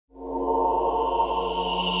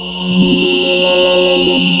We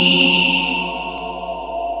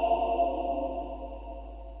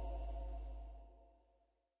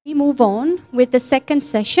move on with the second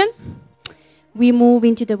session. We move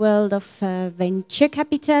into the world of venture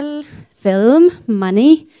capital, film,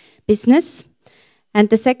 money, business.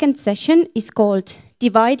 And the second session is called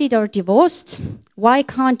Divided or Divorced? Why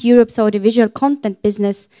can't Europe's audiovisual content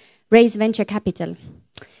business raise venture capital?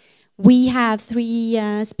 We have three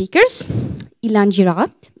speakers, Ilann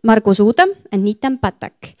Girard, Margus Uudam, and Nitan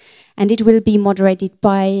Pathak. And it will be moderated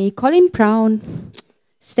by Colin Brown.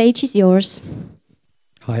 Stage is yours.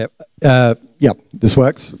 Hi. Yeah, this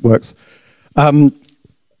works.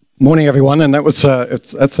 Morning, everyone. And that was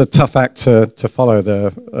it's a tough act to follow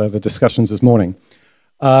the discussions this morning.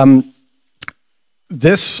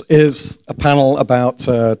 This is a panel about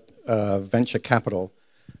venture capital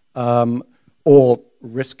or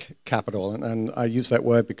risk capital, and I use that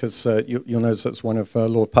word because you'll notice it's one of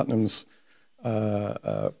Lord Putnam's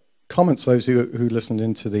comments. Those who listened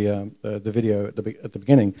into the video at the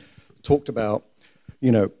beginning talked about,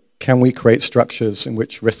 can we create structures in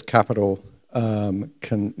which risk capital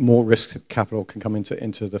more risk capital can come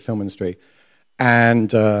into the film industry, and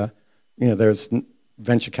there's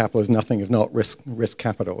venture capital is nothing if not risk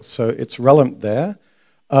capital. So it's relevant there.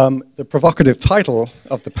 The provocative title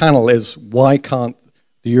of the panel is, why can't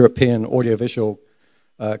the European audiovisual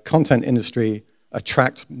content industry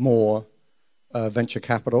attract more venture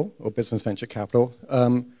capital or business venture capital?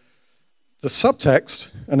 The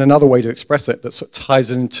subtext, and another way to express it that sort of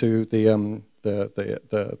ties into the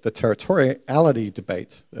territoriality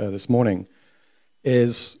debate this morning,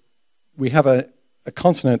 is we have a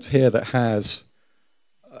continent here that has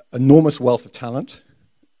enormous wealth of talent.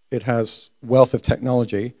 It has wealth of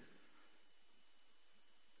technology,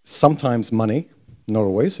 sometimes money, not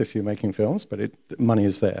always if you're making films, but money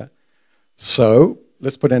is there. So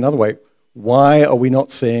let's put it another way. Why are we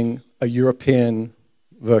not seeing a European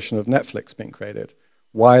version of Netflix being created?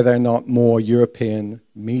 Why are there not more European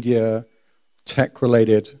media,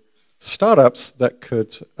 tech-related startups that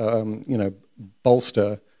could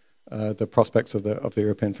bolster the prospects of the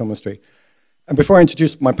European film industry? And before I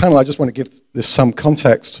introduce my panel, I just want to give this some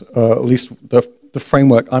context, at least the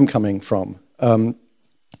framework I'm coming from.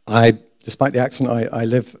 Despite the accent, I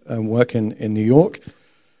live and work in New York.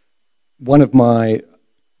 One of my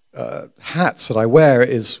hats that I wear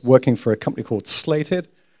is working for a company called Slated.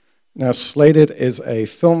 Now, Slated is a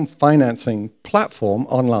film financing platform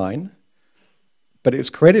online, but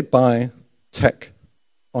it's created by tech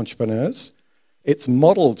entrepreneurs. It's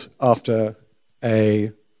modeled after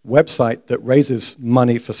a website that raises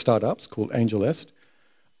money for startups called AngelList.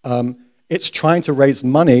 It's trying to raise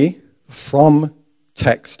money from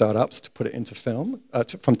tech startups to put it into film,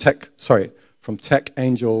 from tech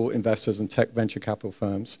angel investors and tech venture capital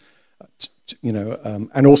firms,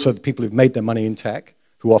 and also the people who've made their money in tech,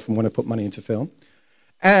 who often want to put money into film.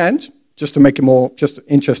 And just to make it more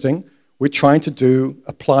interesting, we're trying to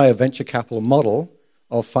apply a venture capital model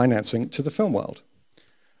of financing to the film world.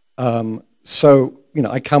 So,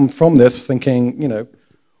 I come from this thinking,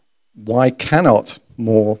 why cannot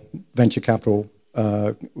more venture capital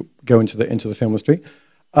go into the film industry?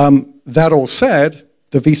 That all said,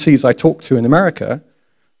 the VCs I talk to in America,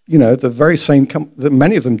 the very same,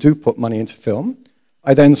 many of them do put money into film.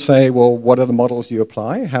 I then say, well, what are the models you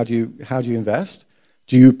apply? How do you invest?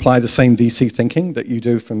 Do you apply the same VC thinking that you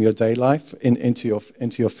do from your day life into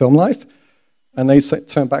your film life? And they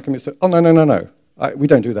turn back at me and say, oh, no, we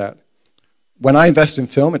don't do that. When I invest in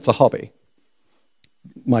film, it's a hobby.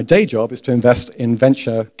 My day job is to invest in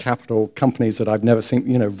venture capital companies that I've never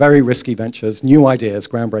seen, very risky ventures, new ideas,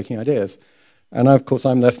 groundbreaking ideas. And of course,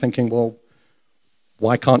 I'm left thinking, well,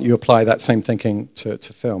 why can't you apply that same thinking to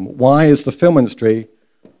film? Why is the film industry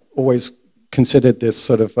always considered this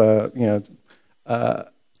sort of,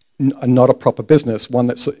 not a proper business, one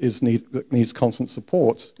that needs constant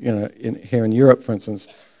support, here in Europe, for instance.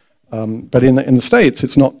 But in the States,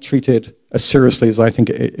 it's not treated as seriously as I think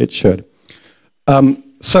it should.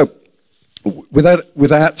 So, with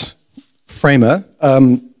that framer,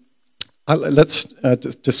 let's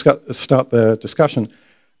start the discussion.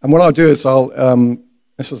 And what I'll do is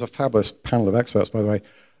this is a fabulous panel of experts, by the way.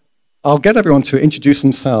 I'll get everyone to introduce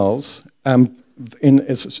themselves in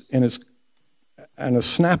as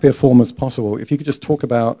snappy a form as possible. If you could just talk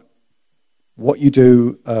about what you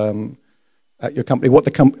do at your company, what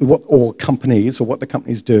the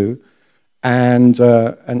companies do, and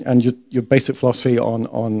your basic philosophy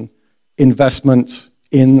on investment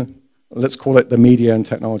in, let's call it, the media and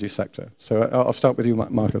technology sector. So I'll start with you,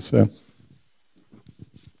 Margus.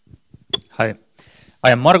 Hi,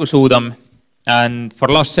 I am Margus Uudam, And for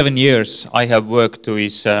the last 7 years, I have worked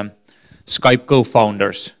with Skype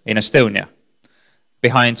co-founders in Estonia.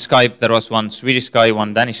 Behind Skype, there was one Swedish guy,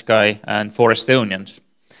 one Danish guy, and 4 Estonians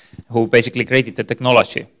who basically created the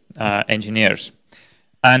technology, engineers.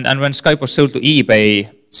 And when Skype was sold to eBay,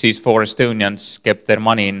 these 4 Estonians kept their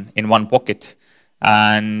money in one pocket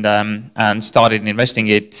and started investing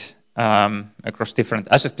it across different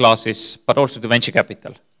asset classes, but also to venture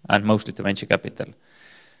capital, and mostly to venture capital.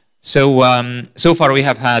 So, so far we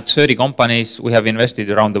have had 30 companies. We have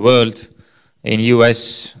invested around the world, in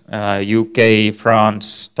US, UK,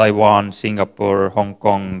 France, Taiwan, Singapore, Hong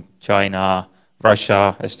Kong, China,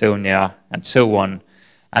 Russia, Estonia, and so on,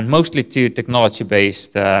 and mostly to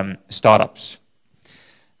technology-based startups.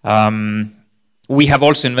 We have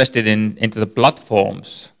also invested into the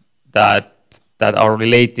platforms that are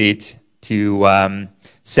related to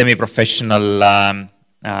semi-professional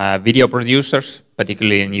video producers,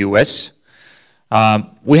 particularly in US.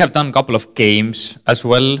 We have done a couple of games as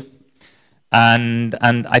well, and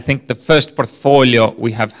I think the first portfolio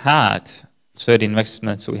we have had, 30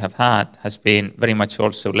 investments we have had, has been very much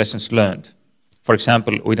also lessons learned. For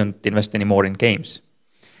example, we don't invest anymore in games.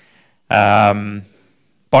 Partly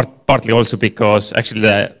also because actually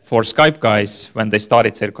the 4 Skype guys, when they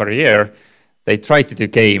started their career, they tried to do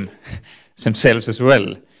game themselves as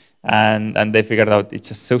well. And they figured out it's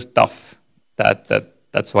just so tough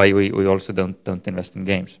that's why we also don't invest in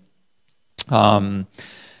games. And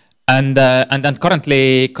then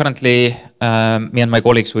currently, me and my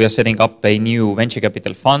colleagues, we are setting up a new venture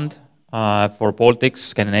capital fund for Baltics,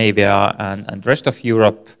 Scandinavia, and rest of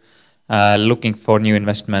Europe, looking for new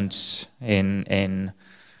investments in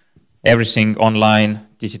everything online,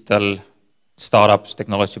 digital startups,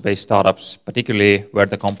 technology-based startups, particularly where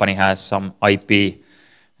the company has some IP,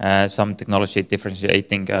 some technology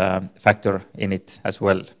differentiating factor in it as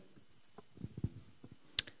well.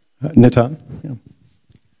 Nitan. Yeah.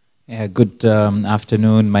 Yeah, good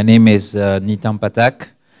afternoon. My name is Nitan Pathak.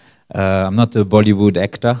 I'm not a Bollywood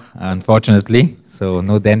actor, unfortunately, so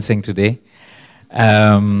no dancing today.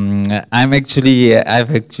 I've actually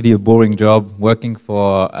a boring job working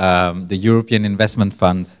for the European Investment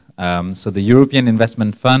Fund. So the European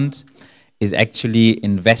Investment Fund is actually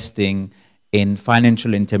investing in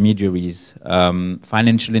financial intermediaries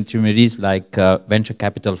like venture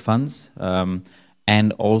capital funds,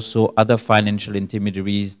 and also other financial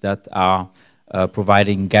intermediaries that are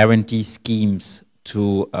providing guarantee schemes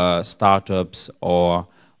to startups or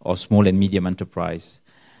small and medium enterprise.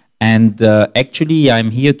 And actually,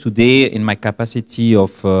 I'm here today in my capacity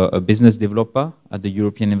of a business developer at the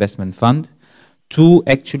European Investment Fund to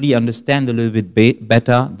actually understand a little bit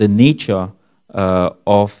better the nature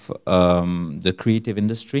of the creative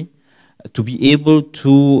industry, to be able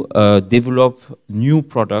to develop new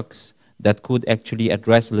products that could actually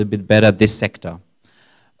address a little bit better this sector.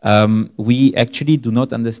 We actually do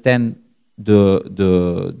not understand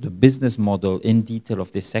the business model in detail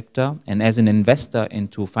of this sector, and as an investor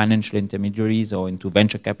into financial intermediaries or into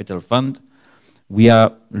venture capital fund, we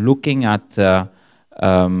are looking at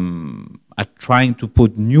trying to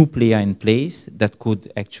put new player in place that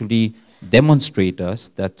could actually demonstrate us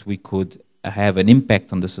that we could have an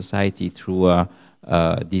impact on the society through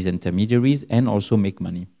these intermediaries and also make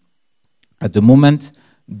money. At the moment,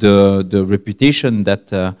 the reputation that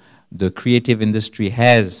the creative industry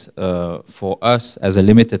has for us as a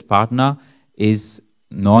limited partner is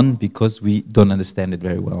none, because we don't understand it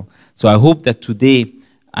very well. So I hope that today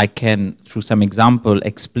I can, through some example,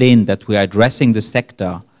 explain that we are addressing the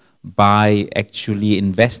sector by actually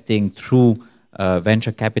investing through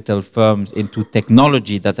venture capital firms into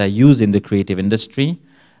technology that are used in the creative industry.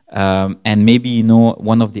 And maybe,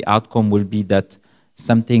 one of the outcome will be that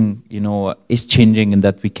something, is changing and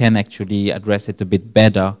that we can actually address it a bit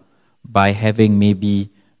better by having maybe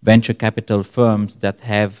venture capital firms that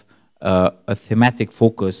have a thematic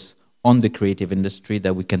focus on the creative industry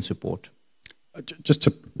that we can support. Just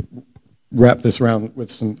to wrap this around with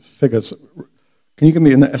some figures, can you give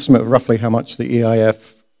me an estimate of roughly how much the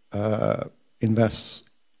EIF invests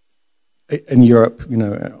in Europe,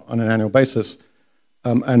 on an annual basis,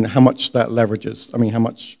 and how much that leverages? I mean, how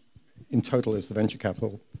much in total is the venture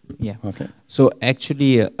capital? Yeah. Okay. So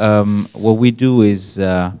actually, what we do is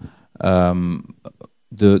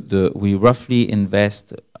we roughly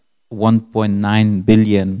invest 1.9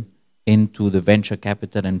 billion into the venture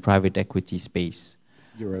capital and private equity space.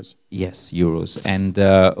 Euros? Yes, euros. And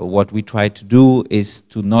what we try to do is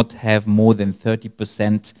to not have more than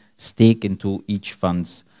 30% stake into each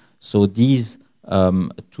funds. So these 2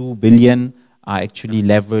 billion are actually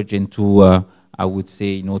leveraged into, I would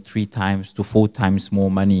say, 3 times to 4 times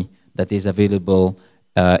more money that is available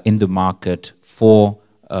in the market for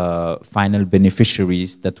final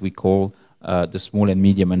beneficiaries that we call the small and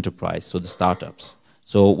medium enterprise, so the startups.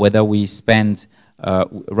 So whether we spend,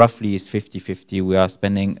 roughly is 50-50, we are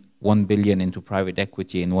spending 1 billion into private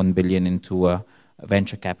equity and 1 billion into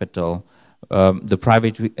venture capital. The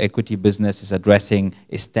private equity business is addressing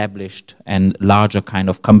established and larger kind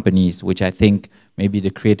of companies, which I think maybe the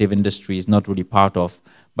creative industry is not really part of.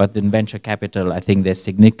 But in venture capital, I think there's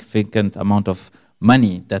significant amount of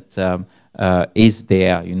money that is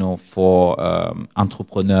there, you know, for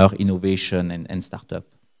entrepreneur, innovation, and startup.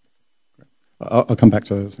 I'll come back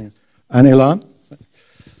to those things. And Ilann?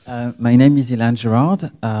 My name is Ilann Girard.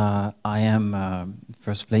 I am,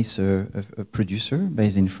 first place, a producer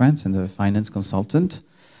based in France and a finance consultant.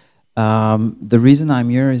 The reason I'm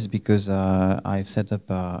here is because I've set up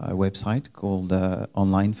a website called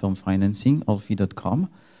Online Film Financing, OLFFI.com,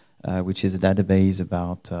 which is a database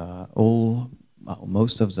about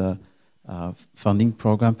most of the funding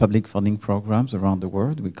program, public funding programs around the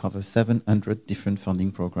world. We cover 700 different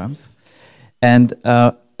funding programs. And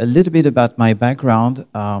a little bit about my background.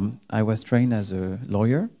 I was trained as a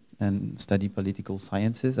lawyer and studied political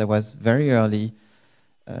sciences. I was very early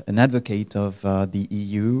an advocate of the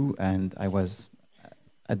EU, and I was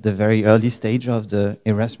at the very early stage of the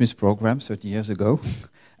Erasmus program 30 years ago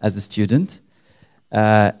as a student.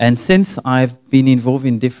 And since I've been involved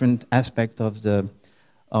in different aspects of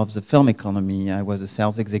the film economy, I was a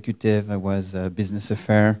sales executive, I was a business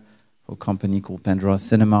affair for a company called Pandora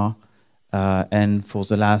Cinema, and for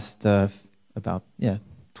the last about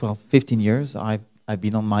 12, 15 years, I've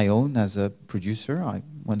been on my own as a producer. I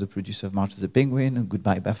was the producer of March of the Penguin,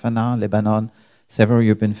 Goodbye Bafana, Lebanon, several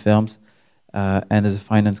European films, and as a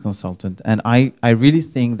finance consultant. And I really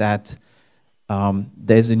think that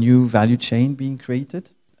there's a new value chain being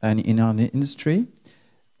created in our industry.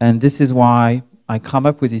 And this is why I come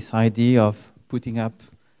up with this idea of putting up,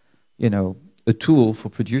 you know, a tool for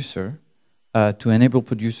producer to enable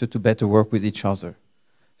producer to better work with each other,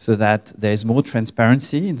 so that there's more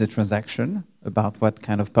transparency in the transaction about what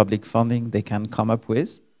kind of public funding they can come up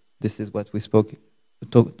with. This is what we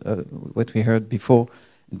what we heard before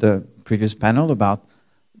in the previous panel about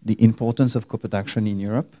the importance of co-production in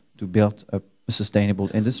Europe to build a sustainable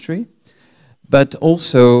industry, but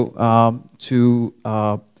also to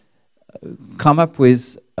come up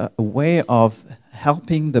with a way of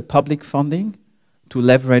helping the public funding to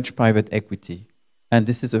leverage private equity. And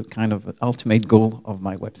this is a kind of ultimate goal of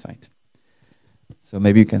my website. So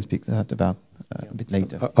maybe you can speak to that about a bit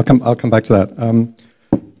later. I'll come back to that.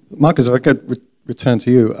 Margus, if I could return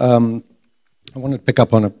to you. I wanted to pick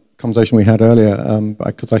up on a conversation we had earlier,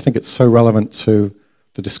 because I think it's so relevant to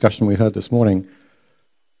the discussion we heard this morning.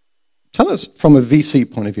 Tell us from a VC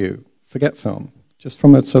point of view, forget film, just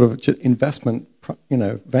from a sort of investment,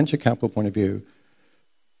 venture capital point of view,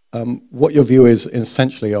 what your view is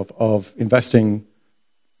essentially of investing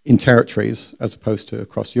in territories as opposed to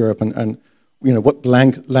across Europe, and what the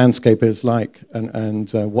landscape is like,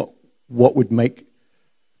 and what would make,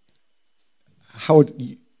 how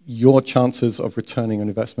would your chances of returning an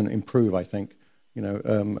investment improve, I think,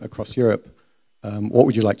 across Europe. What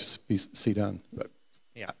would you like to see done?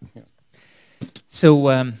 Yeah.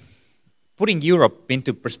 So putting Europe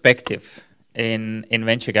into perspective in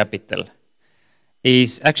venture capital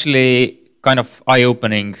is actually kind of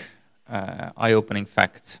eye-opening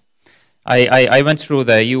fact. I went through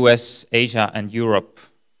the US, Asia, and Europe.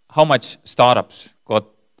 How much startups got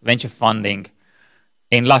venture funding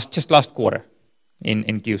in just last quarter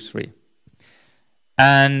in Q3?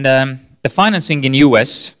 And the financing in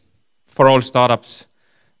US for all startups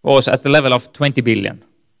was at the level of 20 billion.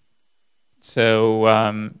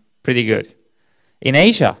 So pretty good. In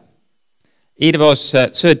Asia, it was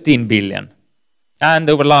 13 billion. And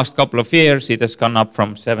over the last couple of years, it has gone up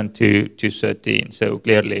from 7 to 13. So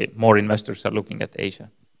clearly, more investors are looking at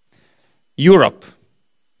Asia. Europe,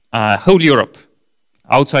 whole Europe,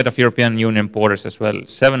 outside of European Union borders as well,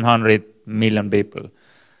 700 million people,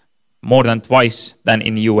 more than twice than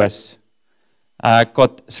in the US,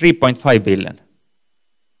 got 3.5 billion.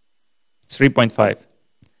 3.5.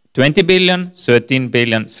 20 billion, 13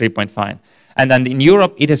 billion, 3.5. And then in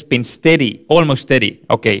Europe, it has been steady, almost steady.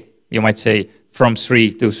 Okay, you might say, from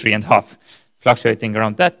 3 to 3.5, fluctuating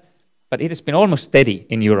around that. But it has been almost steady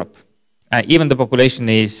in Europe. Even the population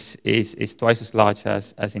is twice as large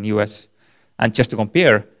as in US. And just to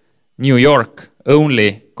compare, New York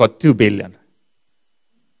only got 2 billion.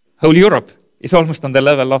 Whole Europe is almost on the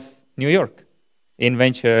level of New York in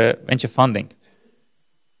venture funding.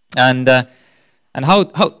 And how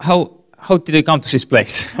did they come to this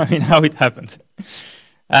place? I mean, how it happened?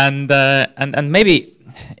 And maybe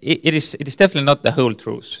it is definitely not the whole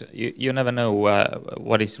truth. You never know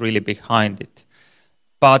what is really behind it.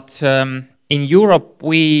 But in Europe,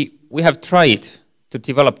 we have tried to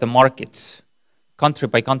develop the markets country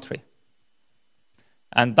by country.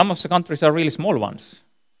 And some of the countries are really small ones,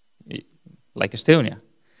 like Estonia.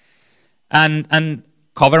 And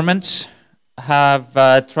governments have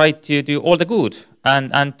tried to do all the good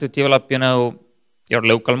and to develop, your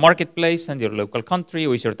local marketplace and your local country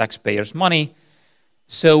with your taxpayers' money.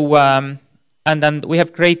 So, and then we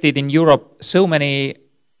have created in Europe so many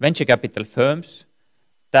venture capital firms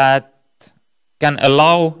that can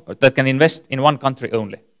invest in one country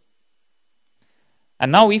only.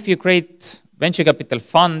 And now if you create venture capital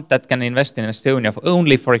fund that can invest in Estonia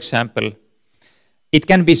only, for example, it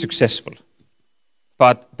can be successful,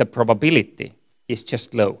 but the probability is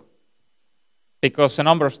just low. Because the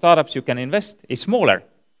number of startups you can invest is smaller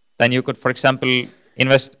than you could, for example,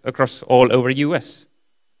 invest across all over US.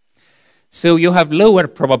 So you have lower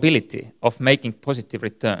probability of making positive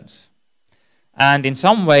returns. And in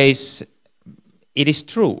some ways, it is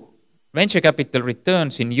true. Venture capital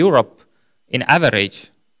returns in Europe, in average,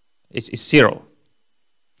 is 0.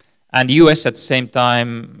 And US at the same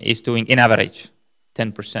time is doing, in average,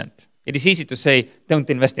 10%. It is easy to say, don't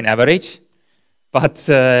invest in average, but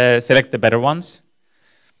select the better ones.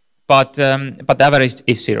 But the average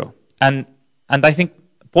is 0. And I think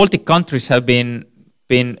Baltic countries have been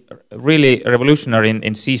really revolutionary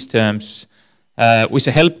in these terms. With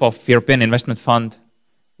the help of European Investment Fund,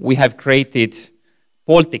 we have created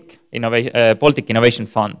Baltic Innovation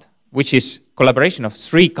Fund, which is collaboration of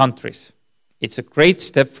 3 countries. It's a great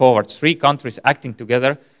step forward, 3 countries acting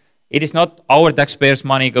together. It is not our taxpayers'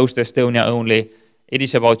 money goes to Estonia only. It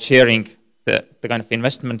is about sharing the kind of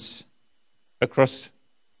investments across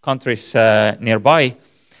countries nearby.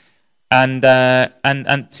 And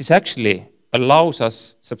this actually allows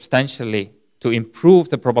us substantially to improve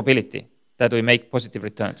the probability that we make positive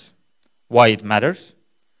returns. Why it matters?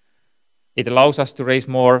 It allows us to raise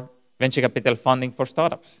more venture capital funding for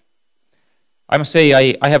startups. I must say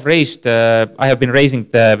I have been raising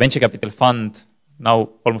the venture capital fund now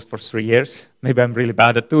almost for 3 years. Maybe I'm really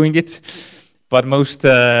bad at doing it. But most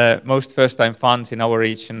first-time funds in our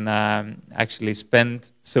region actually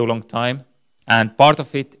spend so long time. And part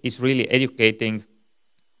of it is really educating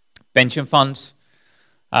pension funds,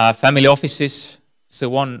 family offices,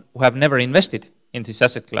 so on, who have never invested in this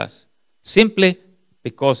asset class, simply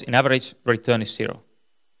because in average return is 0.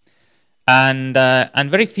 And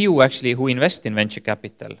very few actually who invest in venture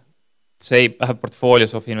capital, say have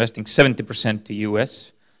portfolios of investing 70% to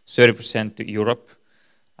US, 30% to Europe,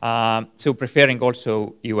 so preferring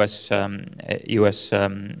also US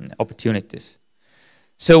opportunities.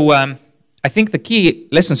 So I think the key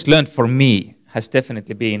lessons learned for me has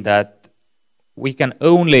definitely been that we can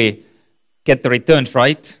only get the returns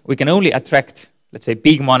right, we can only attract, let's say,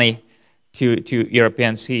 big money to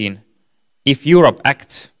European scene if Europe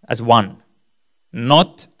acts as one,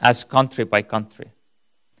 not as country by country.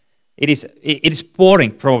 It is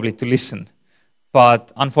boring probably to listen,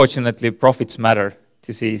 but unfortunately profits matter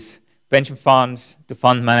to these pension funds, to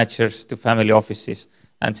fund managers, to family offices,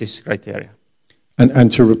 and this criteria.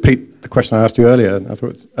 And to repeat the question I asked you earlier, I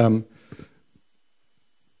thought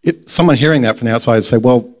someone hearing that from the outside say,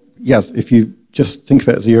 well, yes, if you just think of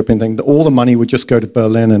it as a European thing, all the money would just go to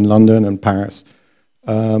Berlin and London and Paris.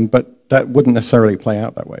 But that wouldn't necessarily play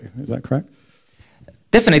out that way. Is that correct?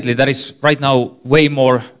 Definitely, there is right now way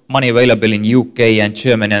more money available in UK and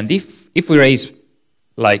Germany. And if we raise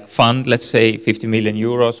like fund, let's say 50 million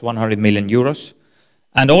euros, 100 million euros,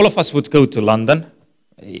 and all of us would go to London,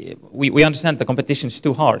 we understand the competition is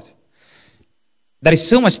too hard. There is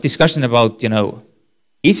so much discussion about,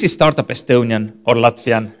 is this startup Estonian or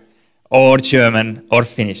Latvian or German or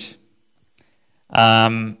Finnish?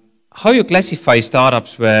 How you classify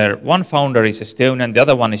startups where one founder is Estonian, the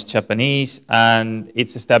other one is Japanese, and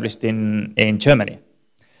it's established in Germany?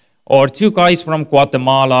 Or 2 guys from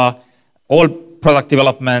Guatemala, all product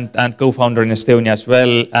development and co-founder in Estonia as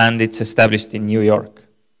well, and it's established in New York.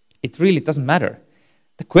 It really doesn't matter.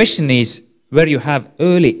 The question is where you have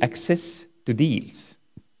early access to deals.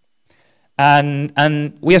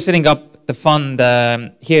 And we are setting up the fund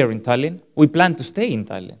here in Tallinn. We plan to stay in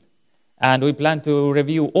Tallinn. And we plan to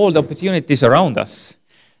review all the opportunities around us.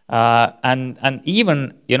 And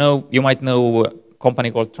even, you might know a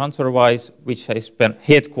company called TransferWise, which has been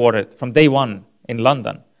headquartered from day one in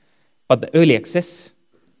London. But the early access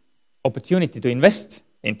opportunity to invest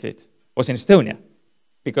into it was in Estonia.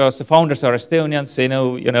 Because the founders are Estonians,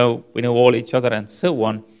 we know all each other and so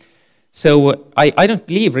on. So I don't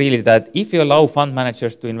believe really that if you allow fund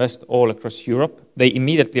managers to invest all across Europe, they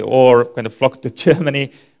immediately all kind of flock to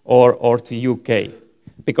Germany or to UK.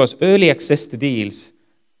 Because early access to deals,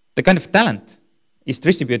 the kind of talent is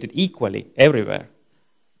distributed equally everywhere.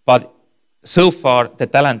 But so far, the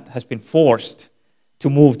talent has been forced to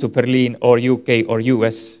move to Berlin or UK or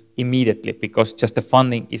US immediately because just the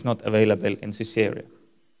funding is not available in this area.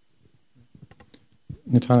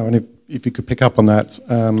 Nitan, and if you could pick up on that,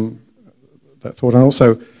 that thought. And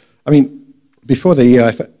also, I mean, before the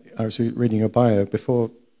EIF, I was reading your bio,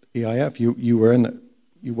 before EIF, you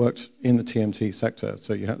worked in the TMT sector,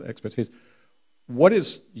 so you had expertise. What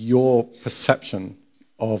is your perception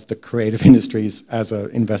of the creative industries as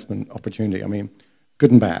an investment opportunity? I mean,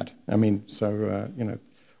 good and bad. I mean, so, you know,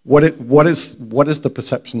 what is the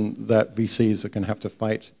perception that VCs are going to have to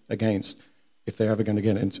fight against if they're ever going to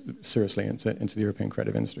get seriously into the European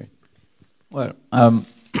creative industry? Well,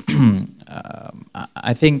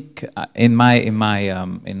 I think in my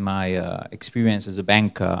experience as a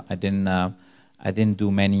banker, I didn't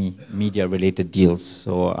do many media-related deals,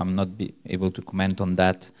 so I'm not able to comment on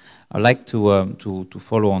that. I'd like to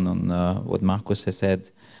follow on what Margus has said.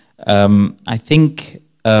 I think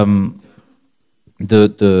one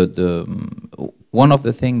of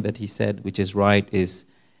the things that he said, which is right, is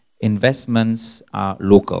investments are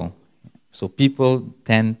local. So people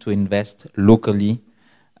tend to invest locally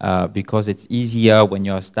because it's easier when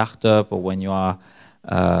you're a startup or when you are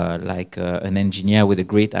like an engineer with a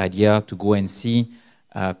great idea to go and see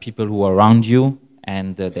people who are around you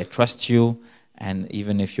and they trust you. And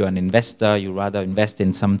even if you're an investor, you rather invest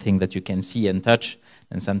in something that you can see and touch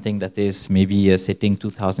than something that is maybe sitting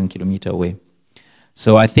 2,000 kilometers away.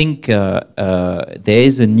 So I think there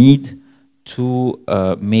is a need to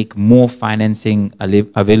make more financing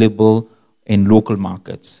available in local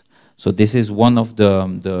markets. So this is one of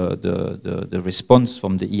the response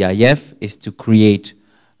from the EIF is to create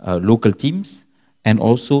local teams and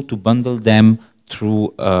also to bundle them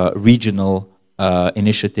through regional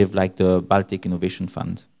initiative like the Baltic Innovation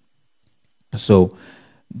Fund. So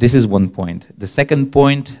this is one point. The second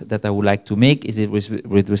point that I would like to make is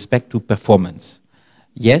with respect to performance.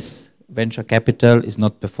 Yes, venture capital is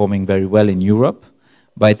not performing very well in Europe,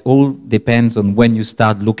 but it all depends on when you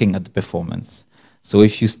start looking at the performance. So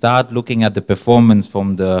if you start looking at the performance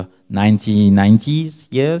from the 1990s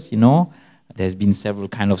years, you know, there's been several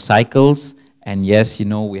kind of cycles, and yes, you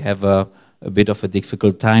know, we have a bit of a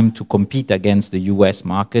difficult time to compete against the US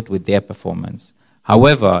market with their performance.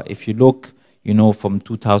 However, if you look, you know, from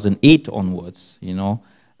 2008 onwards, you know,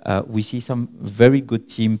 we see some very good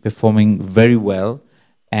team performing very well,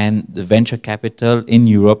 and the venture capital in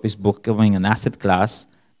Europe is becoming an asset class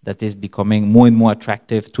that is becoming more and more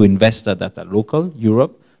attractive to investors that are local,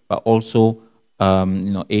 Europe, but also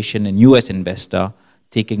you know, Asian and US investor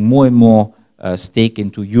taking more and more stake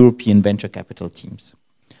into European venture capital teams.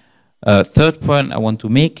 Third point I want to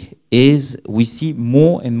make is we see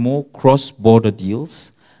more and more cross-border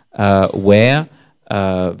deals where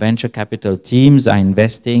venture capital teams are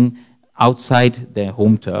investing outside their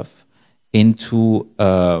home turf into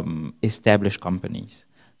established companies.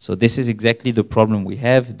 So this is exactly the problem we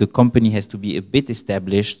have. The company has to be a bit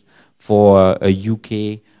established for a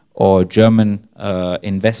UK or German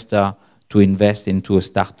investor to invest into a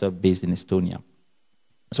startup based in Estonia.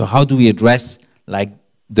 So how do we address like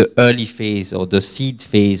the early phase or the seed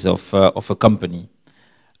phase of a company?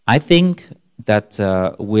 I think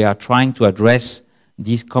that we are trying to address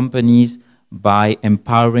these companies by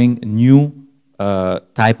empowering new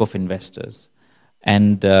type of investors.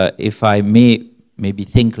 And if I may maybe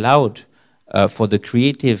think loud, for the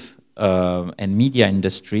creative and media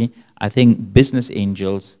industry, I think business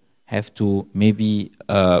angels have to maybe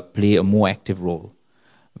play a more active role.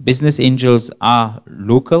 Business angels are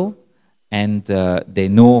local and they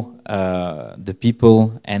know the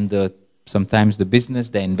people and sometimes the business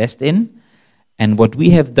they invest in. And what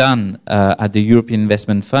we have done at the European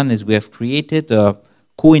Investment Fund is we have created a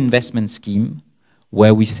co-investment scheme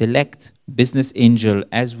where we select business angel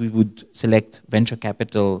as we would select venture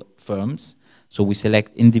capital firms. So we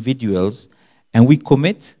select individuals and we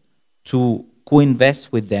commit to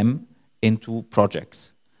co-invest with them into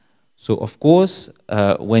projects. So of course,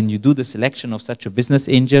 when you do the selection of such a business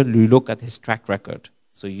angel, you look at his track record.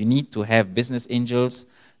 So you need to have business angels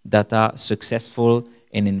that are successful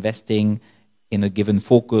in investing in a given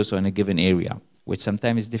focus or in a given area, which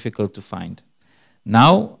sometimes is difficult to find.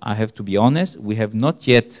 Now, I have to be honest, we have not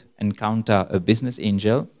yet encountered a business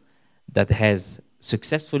angel that has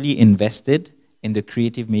successfully invested in the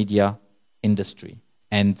creative media industry.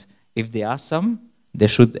 And if there are some, they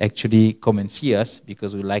should actually come and see us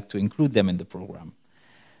because we like to include them in the program.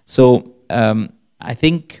 So I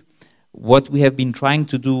think what we have been trying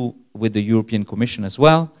to do with the European Commission as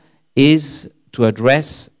well is to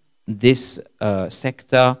address this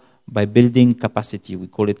sector by building capacity. We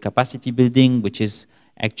call it capacity building, which is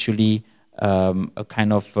actually a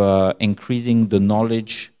kind of increasing the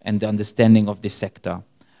knowledge and the understanding of this sector.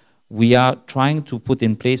 We are trying to put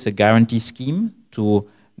in place a guarantee scheme to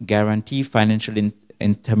guarantee financial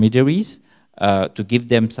intermediaries, to give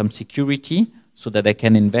them some security so that they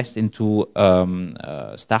can invest into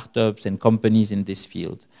startups and companies in this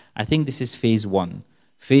field. I think this is phase one.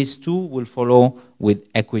 Phase two will follow with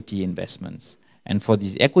equity investments. And for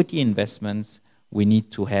these equity investments, we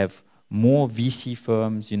need to have more VC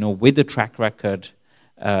firms, with a track record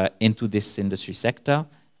into this industry sector,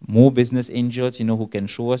 more business angels, who can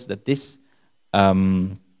show us that this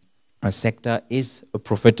sector is a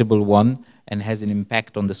profitable one and has an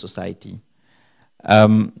impact on the society.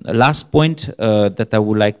 Last point that I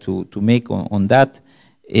would like to make on that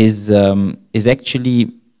is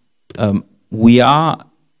actually we are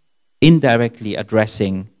indirectly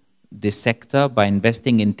addressing this sector by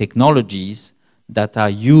investing in technologies that are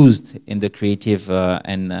used in the creative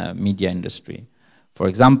and media industry. For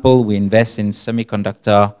example, we invest in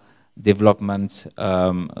semiconductor development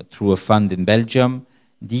through a fund in Belgium.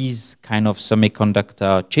 These kind of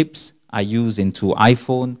semiconductor chips are used into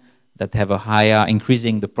iPhone that have a higher,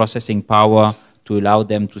 increasing the processing power to allow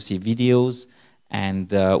them to see videos,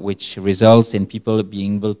 and which results in people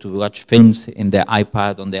being able to watch films in their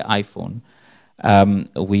iPad, on their iPhone.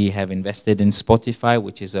 We have invested in Spotify,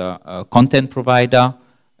 which is a content provider.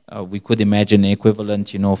 We could imagine an equivalent,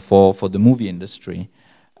 for the movie industry.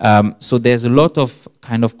 So there's a lot of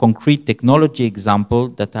kind of concrete technology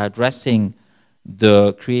examples that are addressing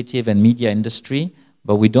the creative and media industry,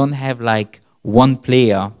 but we don't have like one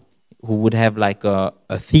player who would have like a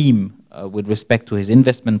theme with respect to his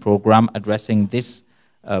investment program addressing this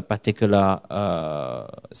particular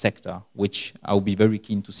sector, which I would be very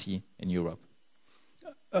keen to see in Europe.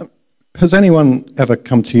 Has anyone ever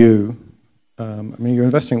come to you? I mean, you're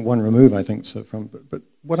investing at one remove, I think, so but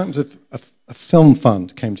what happens if a film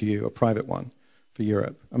fund came to you, a private one, for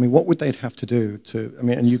Europe? I mean, what would they have to do to? I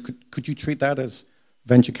mean, and could you treat that as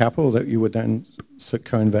venture capital that you would then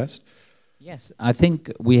co-invest? Yes, I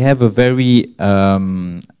think we have a very,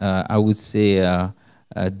 I would say,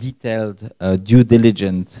 detailed due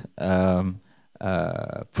diligence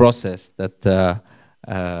process that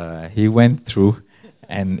he went through.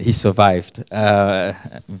 And he survived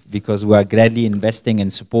because we are gladly investing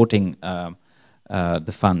and supporting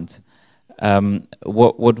the fund.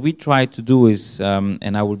 What we try to do is,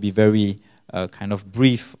 and I will be very kind of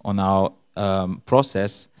brief on our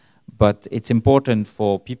process, but it's important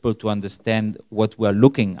for people to understand what we are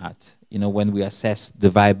looking at, when we assess the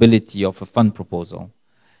viability of a fund proposal.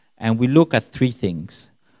 And we look at three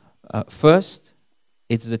things. First,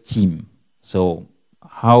 it's the team. So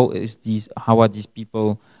how are these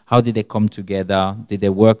people, how did they come together? Did they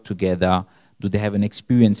work together? Do they have an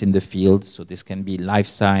experience in the field? So this can be life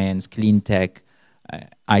science, clean tech,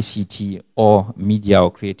 ICT, or media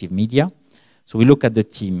or creative media. So we look at the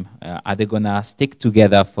team. Are they gonna stick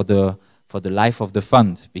together for the life of the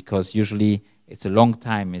fund? Because usually it's a long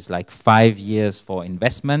time. It's like 5 years for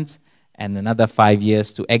investment and another 5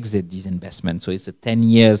 years to exit these investments. So it's a 10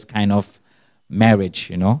 years kind of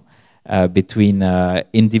marriage, between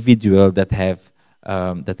individuals that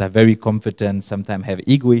are very competent, sometimes have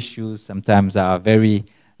ego issues, sometimes are very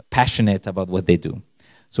passionate about what they do.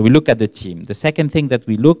 So we look at the team. The second thing that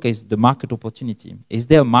we look is the market opportunity. Is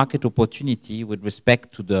there a market opportunity with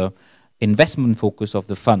respect to the investment focus of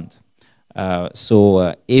the fund?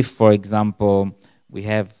 So if, for example, we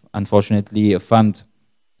have, unfortunately, a fund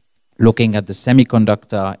looking at the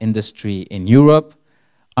semiconductor industry in Europe,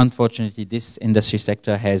 unfortunately, this industry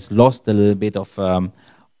sector has lost a little bit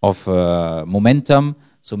of momentum.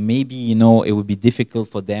 So maybe, it would be difficult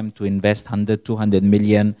for them to invest 100, 200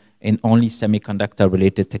 million in only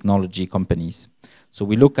semiconductor-related technology companies. So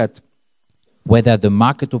we look at whether the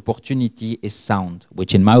market opportunity is sound,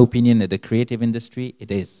 which in my opinion, in the creative industry,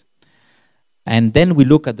 it is. And then we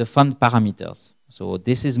look at the fund parameters. So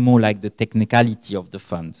this is more like the technicality of the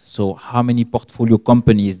fund. So how many portfolio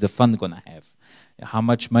companies the fund gonna have? How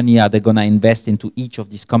much money are they going to invest into each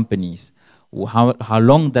of these companies? How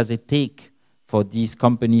long does it take for these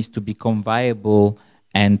companies to become viable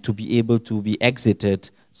and to be able to be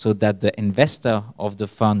exited so that the investor of the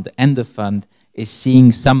fund and the fund is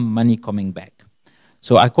seeing some money coming back?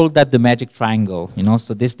 So I call that the magic triangle,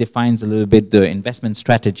 So this defines a little bit the investment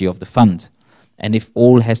strategy of the fund. and if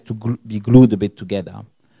all has to be glued a bit together.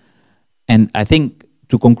 And I think,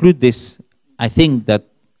 to conclude this, I think that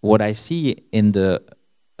what I see in the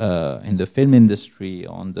film industry,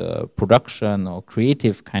 on the production or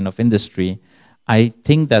creative kind of industry, I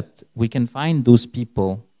think that we can find those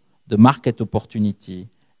people, the market opportunity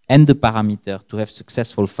and the parameter to have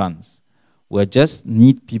successful funds. We just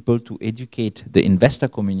need people to educate the investor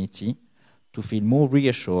community to feel more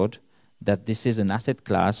reassured that this is an asset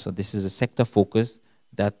class, or this is a sector focus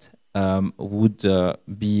that would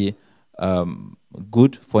be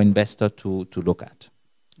good for investor to look at.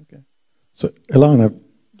 Okay. So, Ilann,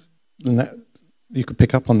 you could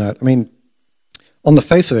pick up on that. I mean, on the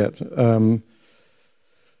face of it,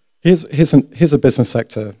 here's a business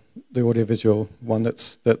sector, the audiovisual one,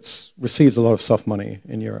 that's receives a lot of soft money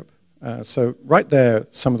in Europe. So right there,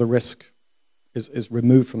 some of the risk is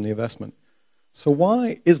removed from the investment. So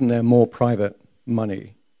why isn't there more private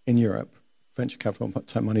money in Europe, venture capital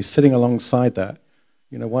type money, sitting alongside that?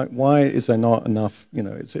 You know, why is there not enough? You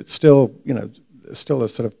know, it's still, you know, still a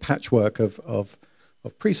sort of patchwork of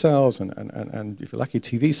pre-sales and if you're lucky,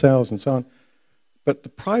 TV sales and so on. But the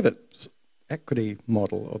private equity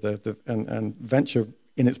model, or and venture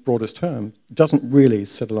in its broadest term, doesn't really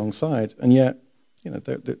sit alongside, and yet, you know,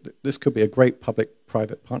 this could be a great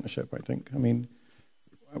public-private partnership, I think. I mean,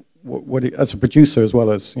 as a producer as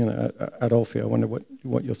well as, you know, at OLFFI, I wonder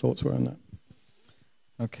what your thoughts were on that.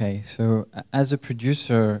 Okay, so as a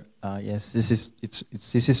producer, yes,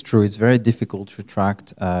 this is true. It's very difficult to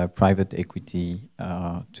attract private equity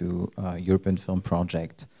to European film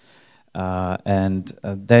project, and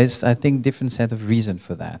there's, I think, different set of reasons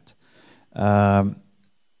for that.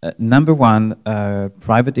 Number one,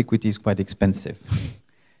 private equity is quite expensive.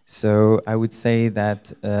 So I would say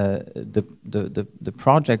that the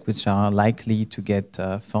projects which are likely to get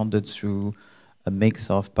funded through a mix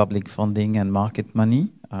of public funding and market money,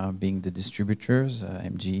 being the distributors,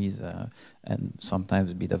 MGs, and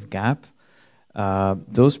sometimes a bit of gap,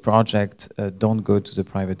 those projects don't go to the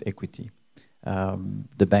private equity.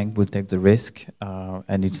 The bank will take the risk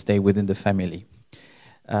and it stay within the family.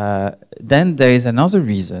 Then there is another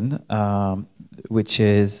reason, which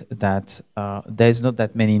is that there is not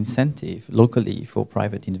that many incentive locally for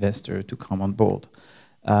private investor to come on board.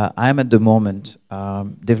 I am at the moment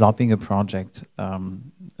developing a project, a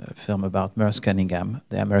film about Merce Cunningham,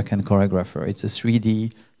 the American choreographer. It's a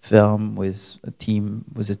 3D film with a team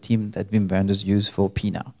that Wim Wenders used for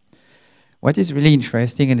Pina. What is really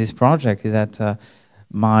interesting in this project is that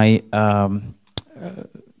my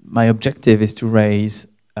objective is to raise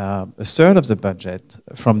a third of the budget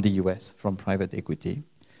from the US, from private equity,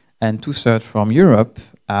 and 2/3 from Europe,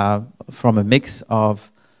 from a mix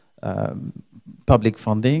of public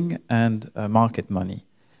funding and market money.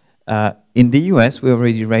 In the US, we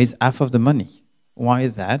already raised half of the money. Why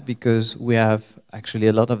is that? Because we have actually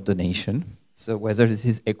a lot of donation. So whether this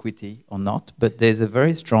is equity or not, but there's a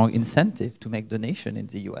very strong incentive to make donation in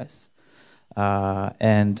the US.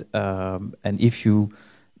 And if you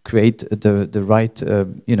create the right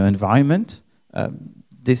environment,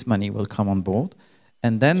 this money will come on board.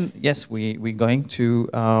 And then, yes, we're going to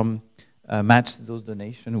match those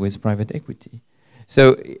donations with private equity.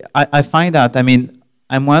 So I find out, I mean,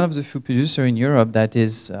 I'm one of the few producers in Europe that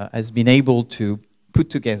has been able to put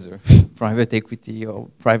together private equity or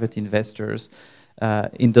private investors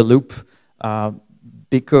in the loop,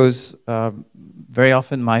 because very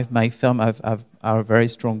often my film are a very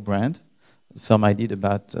strong brand. The film I did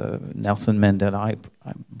about Nelson Mandela, I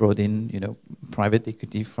brought in, you know, private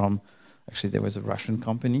equity from, actually there was a Russian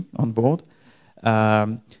company on board.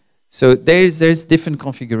 So there's different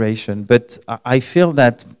configuration, but I feel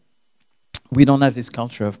that we don't have this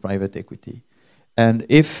culture of private equity. And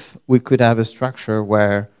if we could have a structure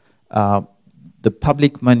where the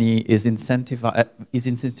public money is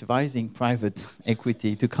incentivizing private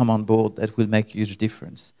equity to come on board, that will make a huge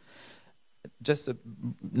difference. Just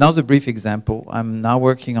another brief example. I'm now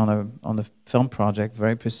working on a film project,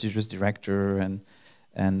 very prestigious director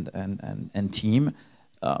and team.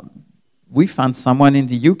 We found someone in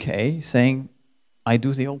the UK saying, "I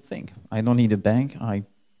do the whole thing. I don't need a bank. I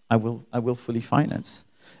will fully finance."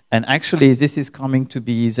 And actually, this is coming to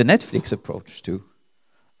be the Netflix approach too.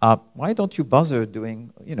 Why don't you bother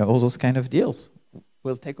doing, you know, all those kind of deals?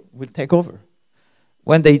 We'll take over.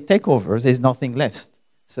 When they take over, there's nothing left.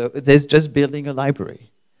 So there's just building a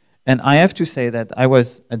library. And I have to say that I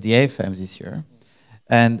was at the AFM this year,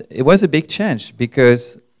 and it was a big change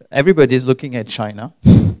because everybody is looking at China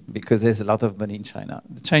because there's a lot of money in China.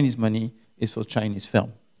 The Chinese money is for Chinese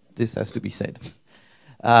film. This has to be said.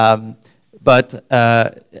 And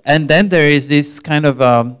then there is this kind of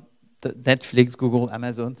Netflix, Google,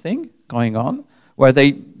 Amazon thing going on, where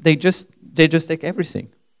they just take everything.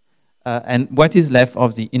 And what is left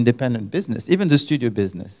of the independent business, even the studio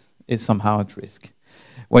business, is somehow at risk.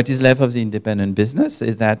 What is left of the independent business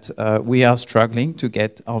is that we are struggling to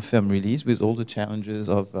get our film released with all the challenges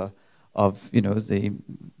of the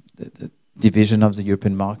division of the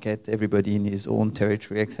European market, everybody in his own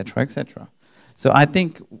territory, etc., etc. So I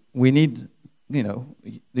think we need,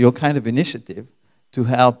 your kind of initiative to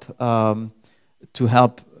help,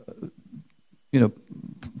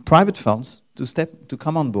 private firms to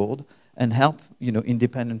come on board and help,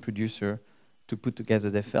 independent producer to put together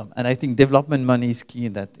their film. And I think development money is key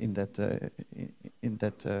in that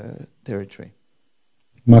territory.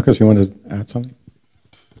 Margus, you want to add something?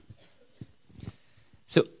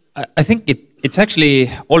 So I think it's actually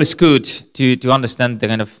always good to understand the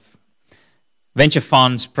kind of venture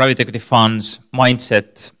funds, private equity funds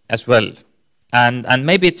mindset as well. And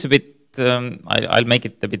maybe it's a bit, I'll make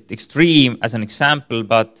it a bit extreme as an example,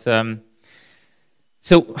 but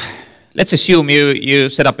so let's assume you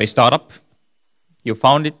set up a startup, you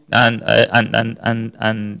found it,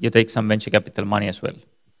 and you take some venture capital money as well.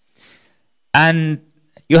 And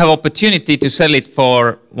you have opportunity to sell it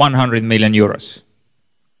for 100 million euros.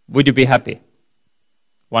 Would you be happy?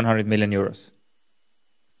 100 million euros.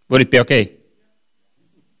 Would it be okay?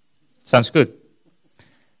 Sounds good.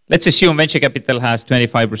 Let's assume venture capital has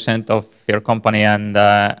 25% of your company and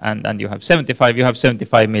you have 75. You have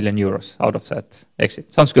 75 million euros out of that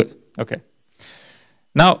exit. Sounds good. Okay.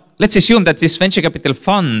 Now, let's assume that this venture capital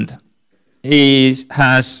fund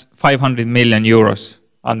has 500 million euros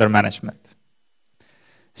under management.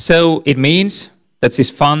 So it means that this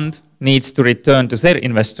fund needs to return to their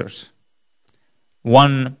investors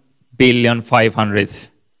 1,500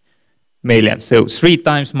 million. So 3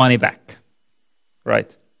 times money back,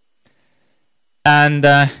 right? And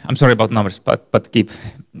I'm sorry about numbers, but keep.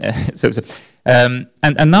 And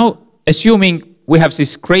now, assuming we have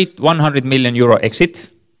this great 100 million euro exit,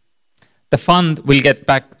 the fund will get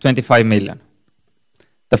back 25 million.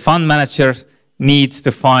 The fund manager needs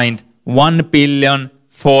to find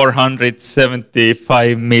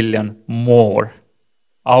 1,475 million more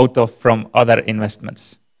from other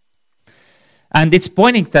investments. And it's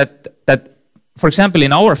pointing that for example,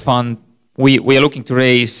 in our fund, we are looking to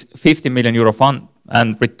raise 50 million euro fund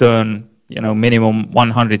and return, minimum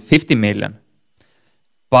 150 million.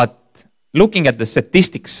 But looking at the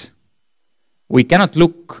statistics, we cannot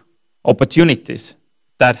look opportunities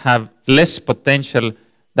that have less potential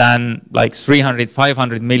than like 300,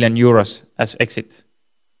 500 million euros as exit.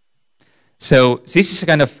 So this is a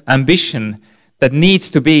kind of ambition that needs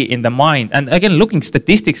to be in the mind. And again, looking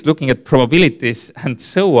statistics, looking at probabilities and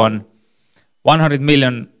so on, 100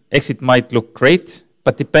 million exit might look great,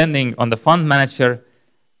 but depending on the fund manager,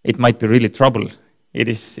 it might be really trouble. It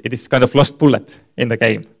is kind of lost bullet in the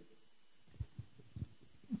game.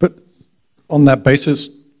 But on that basis,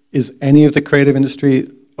 is any of the creative industry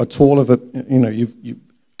at all of it,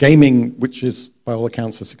 gaming, which is by all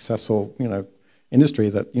accounts a successful, industry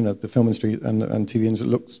that, the film industry and TV industry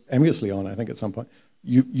looks enviously on, I think at some point.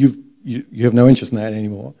 You have no interest in that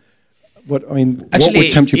anymore. Actually, what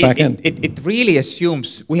would tempt you back in? It really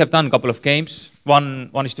assumes, we have done a couple of games.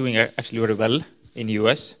 One is doing actually very well in the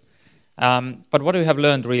US. But what we have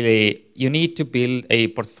learned really, you need to build a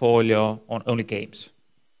portfolio on only games.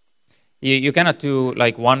 You cannot do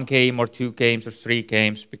like 1 game or 2 games or 3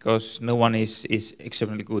 games because no one is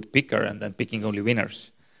exceptionally good picker and then picking only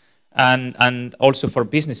winners. And also for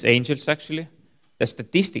business angels actually, the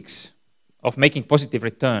statistics of making positive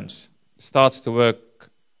returns starts to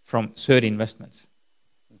work from 30 investments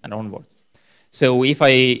and onward. So if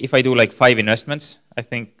I do like 5 investments, I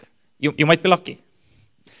think you might be lucky.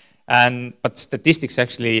 But statistics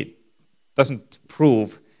actually doesn't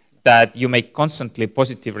prove that you make constantly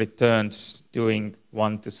positive returns doing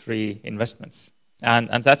 1 to 3 investments.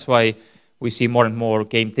 And that's why we see more and more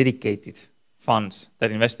game-dedicated funds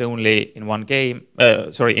that invest only in 1 game,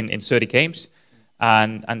 in 30 games,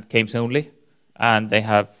 and games only. And they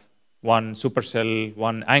have 1 Supercell,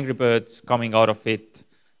 1 Angry Birds coming out of it,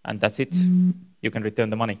 and that's it. You can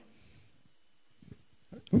return the money.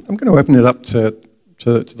 I'm going to open it up to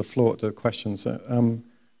the floor, to questions.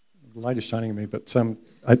 The light is shining at me, but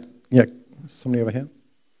yeah, somebody over here.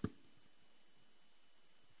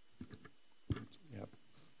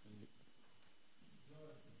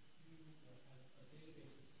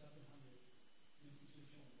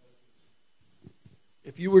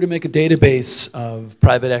 If you were to make a database of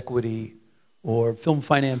private equity or film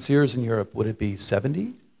financiers in Europe, would it be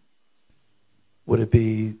 70? Would it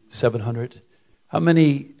be 700? How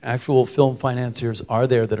many actual film financiers are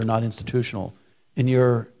there that are not institutional, in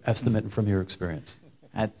your estimate and from your experience?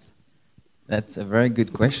 That's a very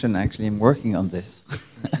good question. Actually, I'm working on this.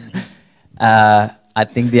 I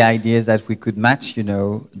think the idea is that we could match, you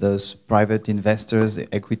know, those private investors'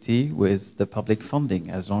 equity with the public funding,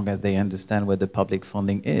 as long as they understand what the public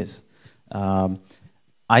funding is.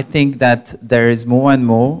 I think that there is more and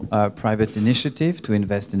more private initiative to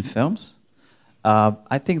invest in films.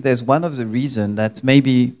 I think there's one of the reasons that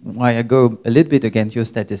maybe why I go a little bit against your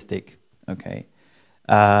statistic, okay,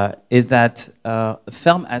 is that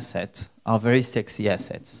film assets are very sexy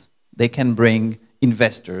assets. They can bring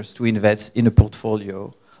investors to invest in a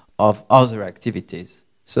portfolio of other activities.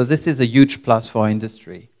 So this is a huge plus for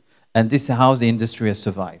industry. And this is how the industry has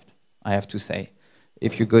survived, I have to say.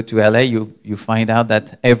 If you go to LA, you find out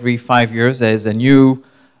that every 5 years there's a new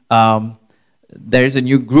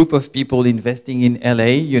group of people investing in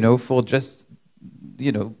LA, you know, for just,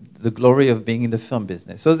 you know, the glory of being in the film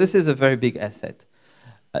business. So this is a very big asset.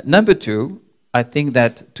 Number two, I think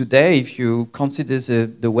that today, if you consider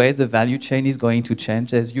the way the value chain is going to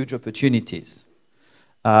change, there's huge opportunities.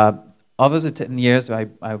 Over the 10 years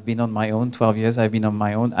I've been on my own, 12 years I've been on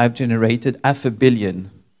my own, I've generated $500 million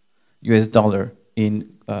US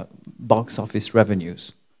in box office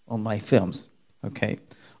revenues on my films, okay?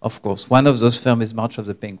 Of course, one of those films is March of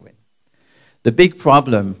the Penguin. The big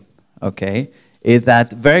problem, okay, is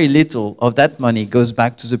that very little of that money goes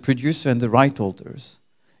back to the producer and the right holders.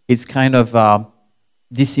 It's kind of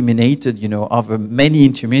disseminated, you know, over many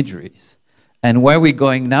intermediaries. And where we're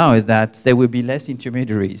going now is that there will be less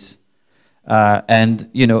intermediaries and,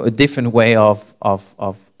 you know, a different way of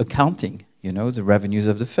accounting, you know, the revenues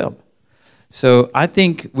of the film. So I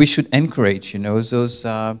think we should encourage, you know, those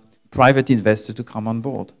private investors to come on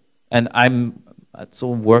board. And I'm also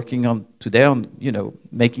working on today on, you know,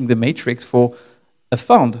 making the matrix for a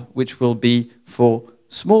fund which will be for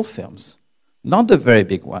small films. Not the very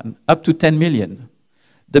big one, up to 10 million.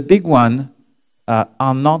 The big ones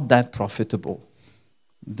are not that profitable.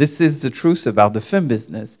 This is the truth about the film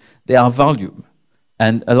business. They are volume.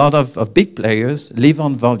 And a lot of big players live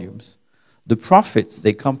on volumes. The profits,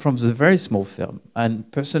 they come from the very small film.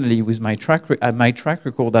 And personally, with my track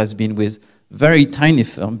record has been with very tiny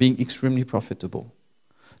film being extremely profitable.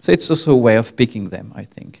 So it's also a way of picking them, I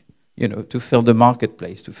think, you know, to fill the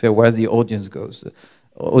marketplace, to fill where the audience goes.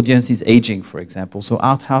 Audience is aging, for example. So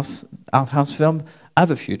art house film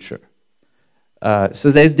have a future.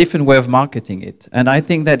 So there's different way of marketing it. And I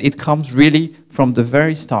think that it comes really from the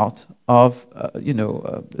very start of,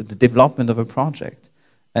 the development of a project.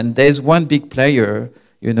 And there's one big player,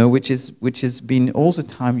 you know, which has been all the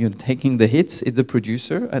time, you know, taking the hits, is the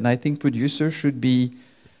producer. And I think producer should be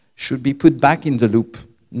put back in the loop,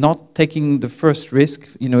 not taking the first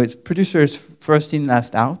risk. You know, it's producers first in,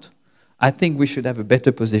 last out. I think we should have a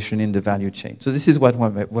better position in the value chain. So this is what my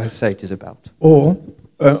website is about. Or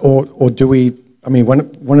do we, I mean,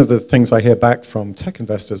 one of the things I hear back from tech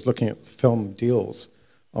investors looking at film deals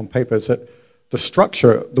on paper is that the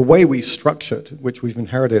structure, the way we structured, which we've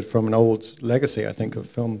inherited from an old legacy, I think, of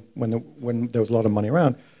film when there was a lot of money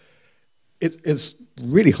around, it's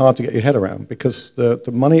really hard to get your head around because the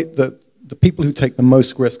people who take the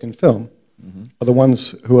most risk in film are the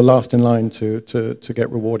ones who are last in line to get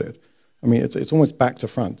rewarded. I mean, it's almost back to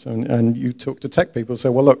front. And you talk to tech people and say,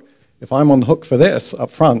 well, look, if I'm on the hook for this up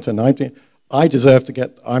front and I deserve to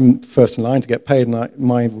get, I'm first in line to get paid and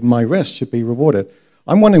my risk should be rewarded.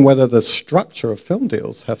 I'm wondering whether the structure of film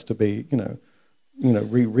deals has to be,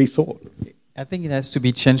 rethought. I think it has to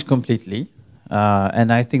be changed completely.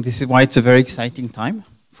 And I think this is why it's a very exciting time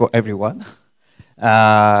for everyone.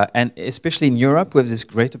 And especially in Europe, we have this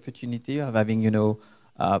great opportunity of having,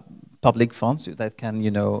 public funds that can,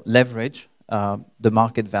 leverage the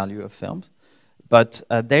market value of films. But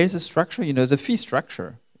there is a structure, the fee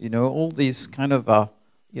structure, all these kind of,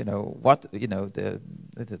 the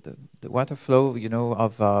water flow,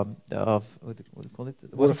 of what do you call it?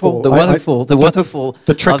 The waterfall. The waterfall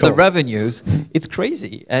of the revenues. It's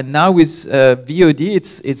crazy. And now with VOD,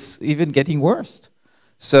 it's even getting worse.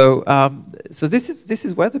 So, so this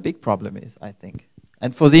is where the big problem is, I think.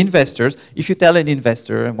 And for the investors, if you tell an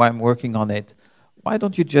investor, and why I'm working on it, why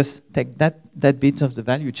don't you just take that bit of the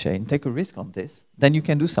value chain, take a risk on this, then you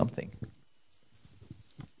can do something.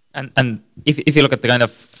 And if you look at the kind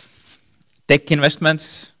of tech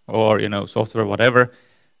investments or software, whatever,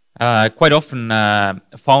 quite often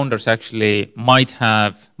founders actually might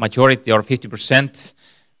have majority or 50%,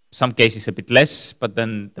 some cases a bit less, but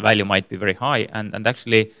then the value might be very high. And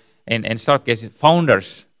actually, in start cases,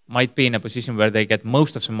 founders might be in a position where they get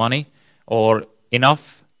most of the money or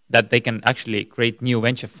enough that they can actually create new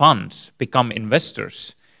venture funds, become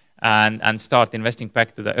investors, and start investing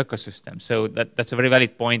back to the ecosystem. So that's a very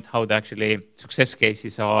valid point, how the actually success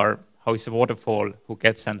cases are, how is the waterfall, who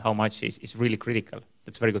gets and how much is really critical.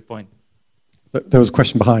 That's a very good point. There was a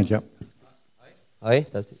question behind, yeah. Hi,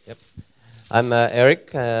 that's it, yep. I'm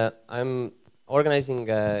Eric. I'm organizing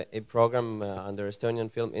a program under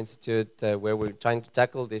Estonian Film Institute where we're trying to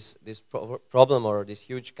tackle this problem or this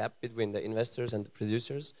huge gap between the investors and the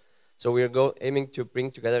producers. So we're aiming to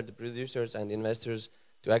bring together the producers and investors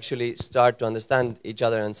to actually start to understand each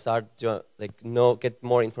other and start to get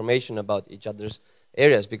more information about each other's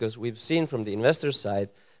areas, because we've seen from the investor side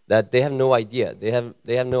that they have no idea. They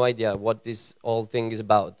have no idea what this whole thing is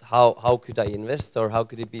about. How could I invest, or how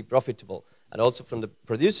could it be profitable? And also from the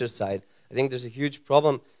producer side, I think there's a huge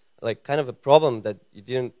problem, kind of a problem that you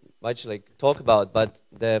didn't much talk about, but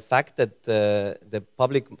the fact that the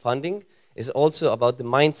public funding is also about the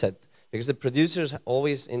mindset, because the producers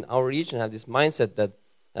always in our region have this mindset that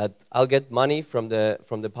I'll get money from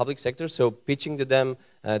the public sector, so pitching to them,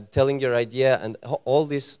 telling your idea, and all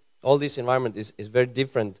this environment is very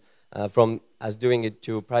different from us doing it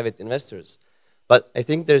to private investors. But I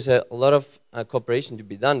think there's a lot of cooperation to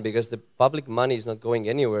be done, because the public money is not going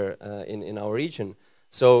anywhere in our region.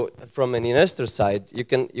 So from an investor side, you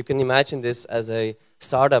can imagine this as a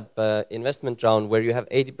startup investment round where you have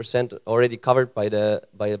 80% already covered by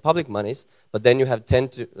the public monies, but then you have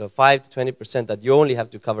 5 to 20% that you only have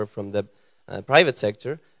to cover from the private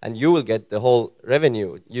sector, and you will get the whole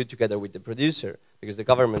revenue, you together with the producer, because the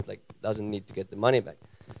government doesn't need to get the money back.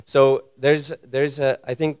 So I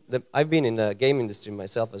think that I've been in the game industry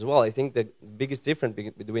myself as well. I think the biggest difference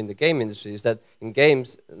between the game industry is that in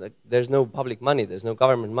games there's no public money, there's no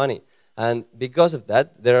government money, and because of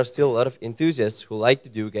that there are still a lot of enthusiasts who like to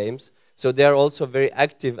do games. So they are also very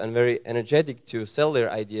active and very energetic to sell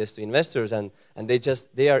their ideas to investors, and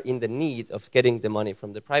they are in the need of getting the money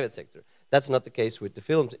from the private sector. That's not the case with the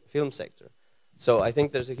film sector. So I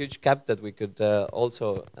think there's a huge gap that we could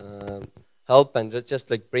also help, and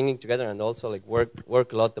just bringing together, and also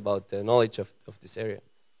work a lot about the knowledge of this area.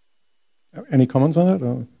 Any comments on that?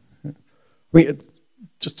 Or? I mean,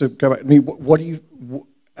 just to go back, I mean, what do you,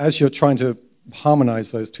 as you're trying to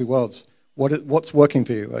harmonize those two worlds, what's working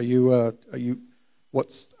for you? Are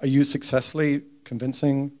you successfully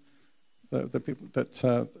convincing the people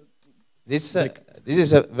that this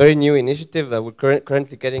is a very new initiative. We're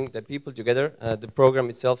currently getting the people together. The program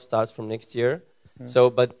itself starts from next year. Yeah. So,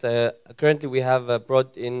 but currently we have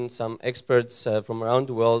brought in some experts from around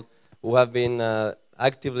the world who have been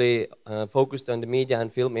actively focused on the media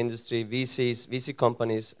and film industry, VC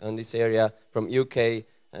companies in this area from UK,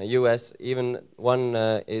 US, even one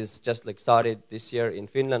is just started this year in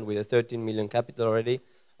Finland with a 13 million capital already,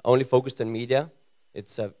 only focused on media.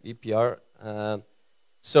 It's a VPR.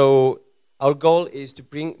 So our goal is to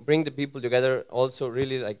bring the people together, also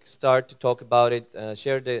really start to talk about it,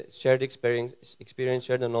 share the experience,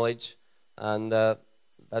 share the knowledge, and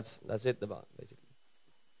that's it about basically.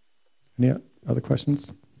 Any other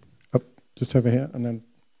questions? Oh, just over here, and then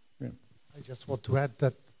yeah. I just want to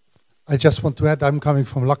add I'm coming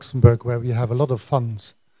from Luxembourg, where we have a lot of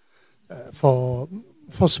funds for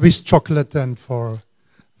Swiss chocolate and for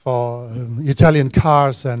Italian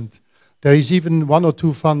cars, and there is even 1 or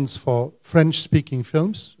 2 funds for French-speaking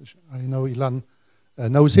films. I know Ilann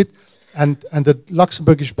knows it, and the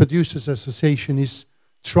Luxembourgish Producers Association is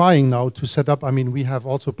trying now to set up. I mean, we have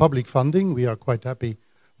also public funding. We are quite happy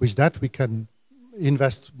with that. We can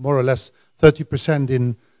invest more or less 30%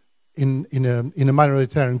 in a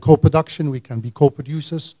minoritarian co-production. We can be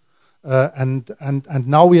co-producers, and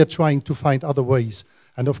now we are trying to find other ways.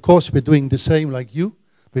 And of course, we're doing the same like you.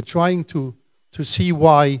 We're trying to see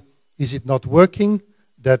why is it not working,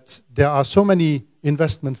 that there are so many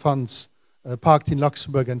investment funds parked in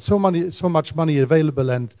Luxembourg and so much money available,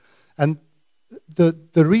 and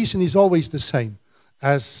the reason is always the same.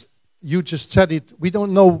 As you just said it, we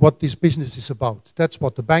don't know what this business is about. That's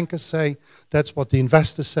what the bankers say, that's what the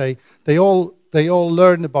investors say. They all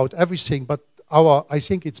learn about everything, but I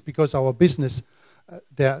think it's because our business,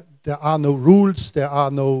 there are no rules, there are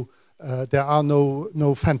no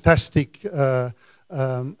fantastic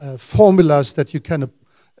formulas that you can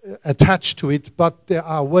attach to it, but there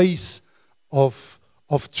are ways of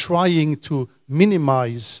trying to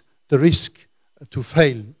minimize the risk to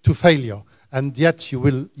failure, and yet you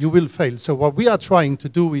will fail. So what we are trying to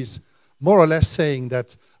do is more or less saying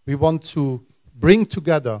that we want to bring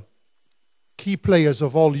together key players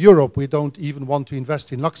of all Europe. We don't even want to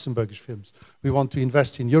invest in Luxembourgish films. We want to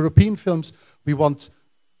invest in European films. We want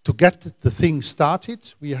to get the thing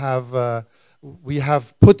started. We have we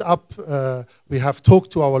have put up, we have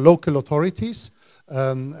talked to our local authorities.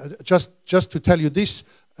 Just to tell you this,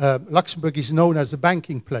 Luxembourg is known as a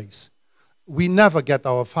banking place. We never get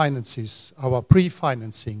our finances, our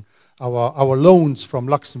pre-financing, our loans from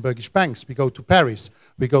Luxembourgish banks. We go to Paris,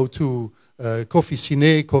 we go to Coffee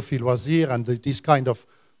Ciné, Coffee Loisir, and these kind of,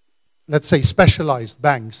 let's say, specialized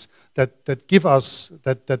banks that give us,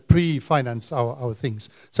 that pre-finance our things.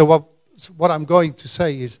 So what I'm going to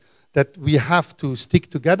say is that we have to stick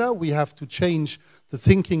together. We have to change the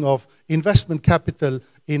thinking of investment capital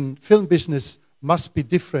in film business must be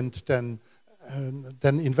different than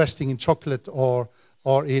investing in chocolate or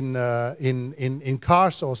in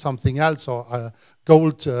cars or something else, or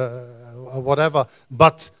gold or whatever.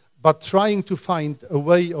 But trying to find a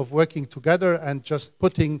way of working together and just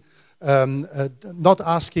putting, not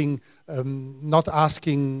asking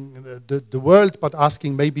the world, but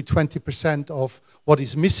asking maybe 20% of what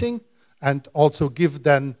is missing, and also give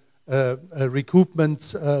then a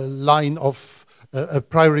recoupment line of a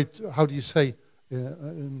priority. How do you say?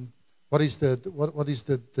 What is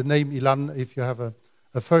the name, Ilann, if you have a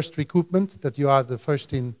first recoupment, that you are the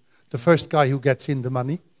first guy who gets in the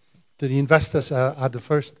money? The investors are the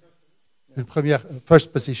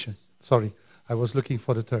first position. Sorry, I was looking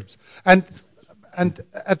for the terms. And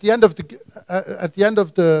at the end of the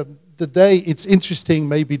day, it's interesting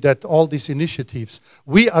maybe that all these initiatives,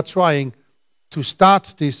 we are trying to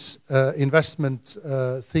start this investment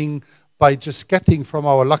thing by just getting from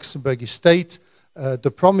our Luxembourgish state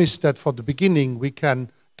the promise that for the beginning we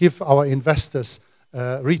can give our investors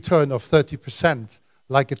a return of 30%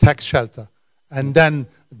 like a tax shelter, and then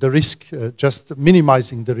the risk, just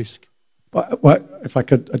minimizing the risk. Well, if I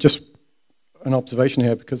could, just an observation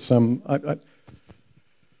here, because there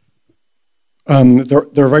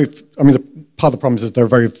are very, part of the problem is there are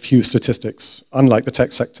very few statistics, unlike the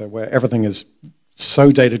tech sector, where everything is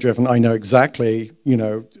so data-driven. I know exactly,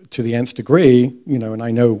 to the nth degree, and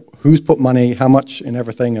I know who's put money, how much in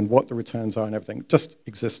everything, and what the returns are and everything. It just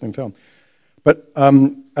exists in film. But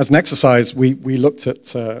as an exercise, we looked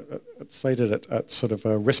at Slated at sort of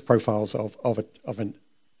risk profiles of an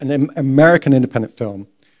American independent film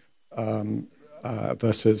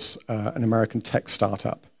versus an American tech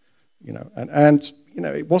startup, and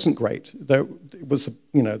it wasn't great. It was,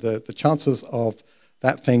 the chances of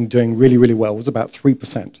that thing doing really, really well was about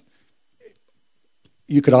 3%.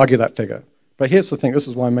 You could argue that figure. But here's the thing, this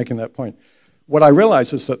is why I'm making that point. What I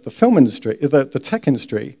realize is that the film industry, the tech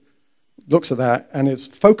industry, looks at that and is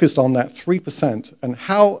focused on that 3%, and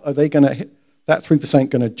how are they going to hit that 3%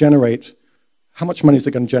 going to generate, how much money is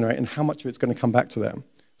it going to generate, and how much of it's going to come back to them.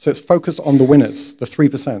 So it's focused on the winners, the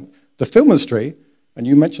 3%. The film industry, and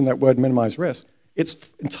you mentioned that word, minimize risk,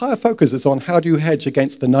 its entire focus is on how do you hedge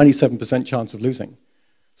against the 97% chance of losing.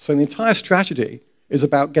 So the entire strategy is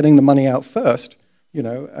about getting the money out first,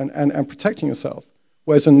 and protecting yourself.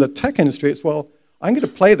 Whereas in the tech industry, it's, well, I'm going to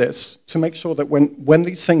play this to make sure that when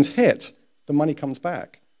these things hit, the money comes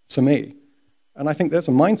back to me. And I think there's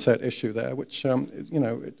a mindset issue there, which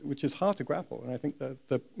which is hard to grapple. And I think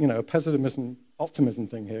the pessimism, optimism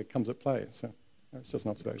thing here comes at play. So that's just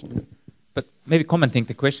an observation. But maybe commenting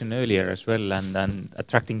the question earlier as well, and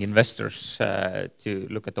attracting investors to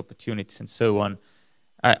look at opportunities and so on.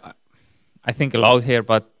 I think aloud here,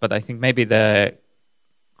 but I think maybe the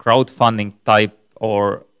crowdfunding type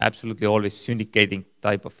or absolutely always syndicating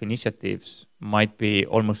type of initiatives might be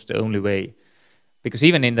almost the only way. Because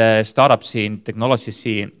even in the startup scene, technology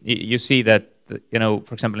scene, you see that,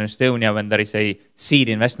 for example, in Estonia, when there is a seed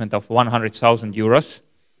investment of 100,000 euros,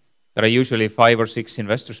 there are usually 5 or 6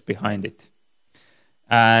 investors behind it.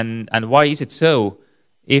 And why is it so?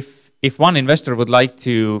 If one investor would like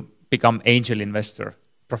to become angel investor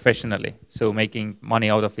professionally, so making money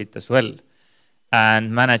out of it as well,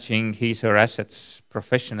 and managing his or her assets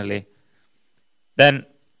professionally, then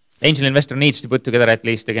angel investor needs to put together at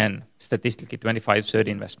least, again, statistically 25,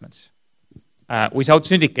 30 investments. Without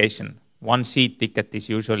syndication, one seed ticket is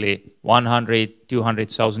usually 100,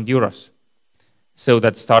 200,000 euros. So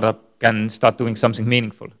that startup can start doing something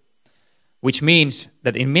meaningful. Which means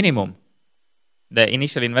that in minimum, the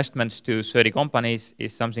initial investments to 30 companies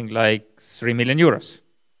is something like 3 million euros.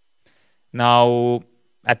 Now,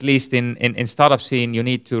 at least in startup scene, you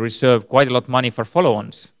need to reserve quite a lot of money for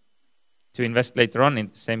follow-ons to invest later on in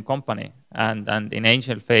the same company. And in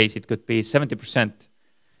angel phase, it could be 70%.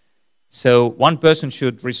 So one person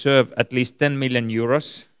should reserve at least 10 million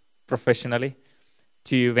euros professionally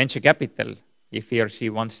to venture capital if he or she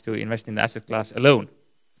wants to invest in the asset class alone.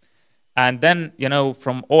 And then,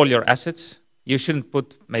 from all your assets, you shouldn't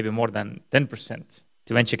put maybe more than 10%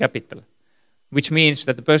 to venture capital, which means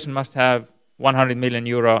that the person must have 100 million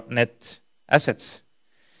euro net assets.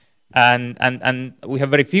 And we have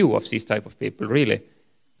very few of these type of people, really.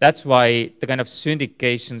 That's why the kind of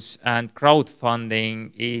syndications and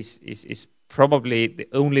crowdfunding is probably the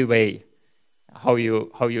only way how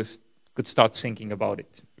you could start thinking about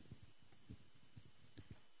it.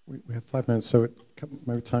 We have 5 minutes, so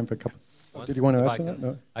maybe time for a couple. Did you want to add to that?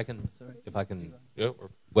 No? I can, if I can. Yeah,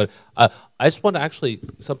 but I just want to actually,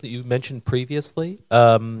 something you mentioned previously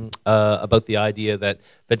about the idea that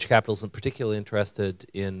venture capital isn't particularly interested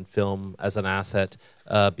in film as an asset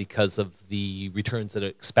because of the returns that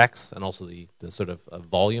it expects and also the sort of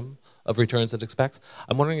volume of returns it expects.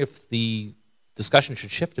 I'm wondering if the discussion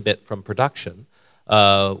should shift a bit from production,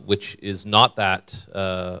 which is not that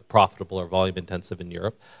profitable or volume intensive in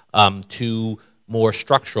Europe, to more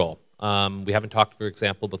structural. We haven't talked, for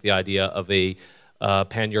example, about the idea of a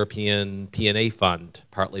pan-European P&A fund,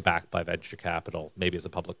 partly backed by venture capital, maybe as a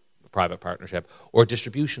public-private partnership, or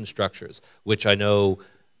distribution structures, which I know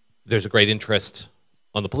there's a great interest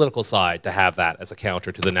on the political side to have that as a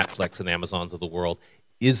counter to the Netflix and Amazons of the world.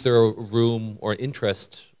 Is there a room or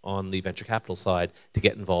interest on the venture capital side to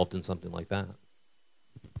get involved in something like that?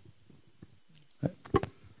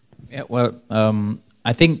 Yeah, well,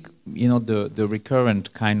 I think, you know, the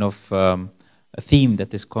recurrent kind of theme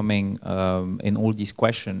that is coming in all these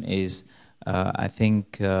questions is, I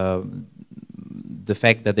think, the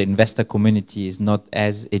fact that the investor community is not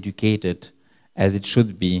as educated as it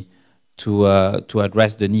should be to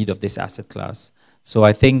address the need of this asset class. So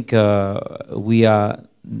I think we are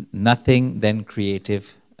nothing than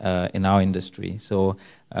creative in our industry. So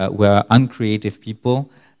we are uncreative people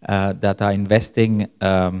that are investing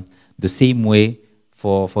the same way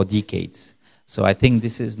for decades. So I think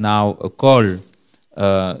this is now a call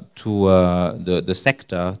to the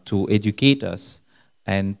sector to educate us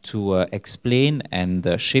and to explain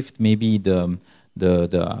and shift maybe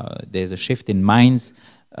there's a shift in minds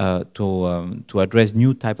to address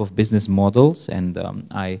new type of business models. And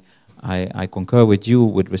I concur with you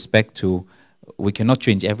with respect to we cannot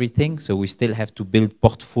change everything, so we still have to build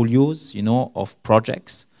portfolios, you know, of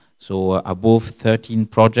projects. So above 13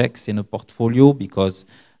 projects in a portfolio, because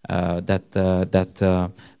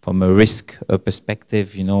from a risk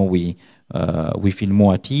perspective, you know, we feel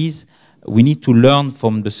more at ease. We need to learn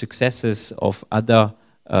from the successes of other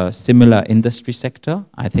similar industry sector.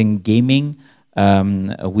 I think gaming,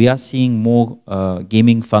 we are seeing more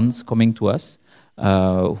gaming funds coming to us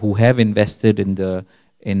who have invested in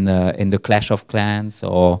the Clash of Clans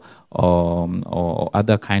or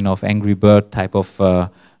other kind of Angry Bird type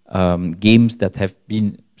of games that have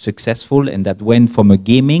been successful and that went from a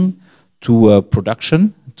gaming to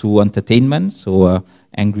production to entertainment. So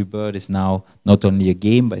Angry Bird is now not only a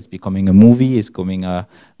game, but it's becoming a movie, it's becoming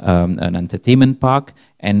an entertainment park,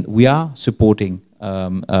 and we are supporting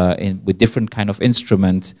with different kind of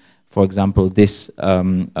instruments. For example, this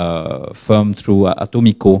firm through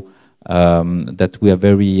Atomico that we are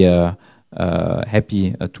very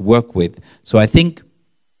happy to work with. So I think,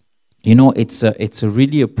 you know, it's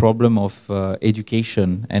really a problem of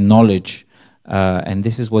education and knowledge, and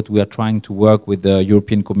this is what we are trying to work with the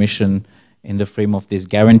European Commission in the frame of this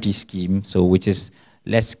guarantee scheme, so which is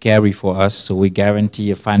less scary for us. So we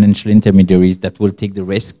guarantee financial intermediaries that will take the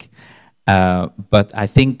risk. But I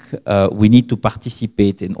think we need to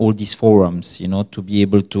participate in all these forums, you know, to be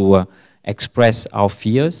able to express our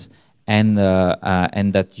fears, and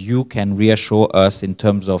that you can reassure us in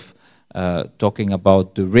terms of talking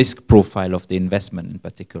about the risk profile of the investment in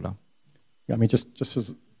particular. Yeah, I mean, just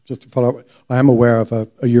to follow up, I am aware of a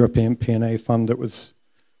European P&A fund that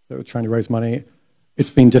were trying to raise money. It's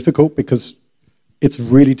been difficult because it's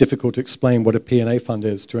really difficult to explain what a P&A fund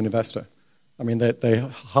is to an investor. I mean, they're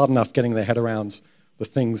hard enough getting their head around the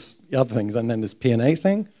other things, and then this P&A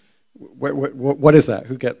thing. What is that?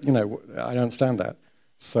 You know, I don't understand that.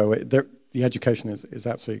 So the education is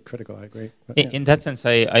absolutely critical, I agree. But, yeah. In that sense,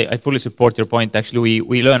 I fully support your point. Actually,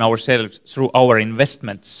 we learn ourselves through our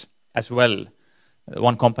investments as well.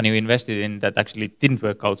 One company we invested in that actually didn't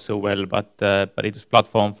work out so well, but it was a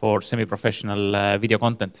platform for semi-professional video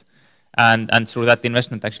content. And through that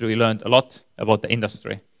investment, actually, we learned a lot about the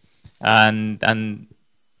industry. And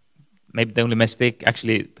maybe the only mistake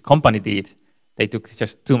actually the company did, they took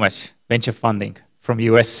just too much venture funding from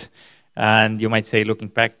US. And you might say, looking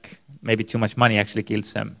back, maybe too much money actually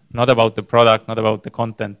kills them. Not about the product, not about the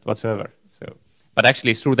content whatsoever. So, but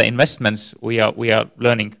actually through the investments, we are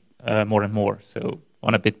learning more and more. So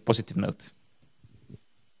on a bit positive note.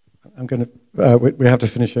 I'm going to, we have to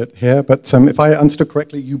finish it here, but if I understood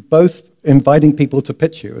correctly, you both inviting people to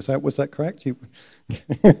pitch you. Was that correct? You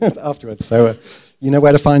afterwards. So You know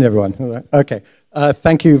where to find everyone. Okay.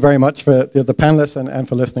 Thank you very much for the panelists and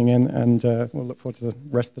for listening in, and we'll look forward to the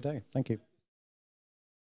rest of the day. Thank you.